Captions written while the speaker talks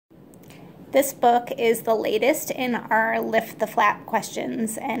This book is the latest in our Lift the Flap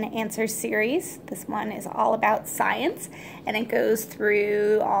questions and answers series. This one is all about science, and it goes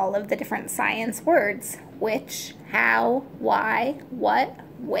through all of the different science words: which, how, why, what,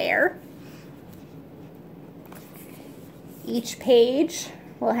 where. Each page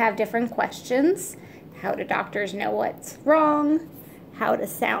will have different questions. How do doctors know what's wrong? How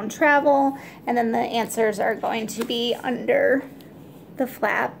does sound travel? And then the answers are going to be under the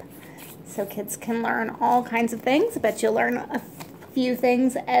flap, so kids can learn all kinds of things. I bet you'll learn a few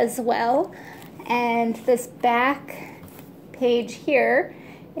things as well. And this back page here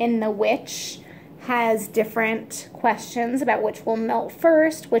in the which has different questions about which will melt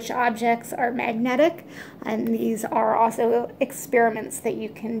first, which objects are magnetic, and these are also experiments that you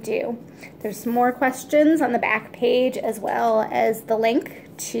can do. There's more questions on the back page, as well as the link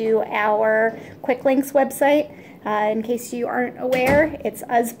to our Quick Links website. In case you aren't aware, it's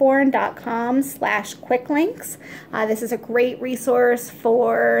usborne.com/quicklinks. This is a great resource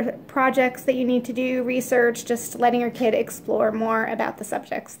for projects that you need to do, research, just letting your kid explore more about the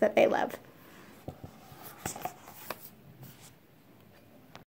subjects that they love.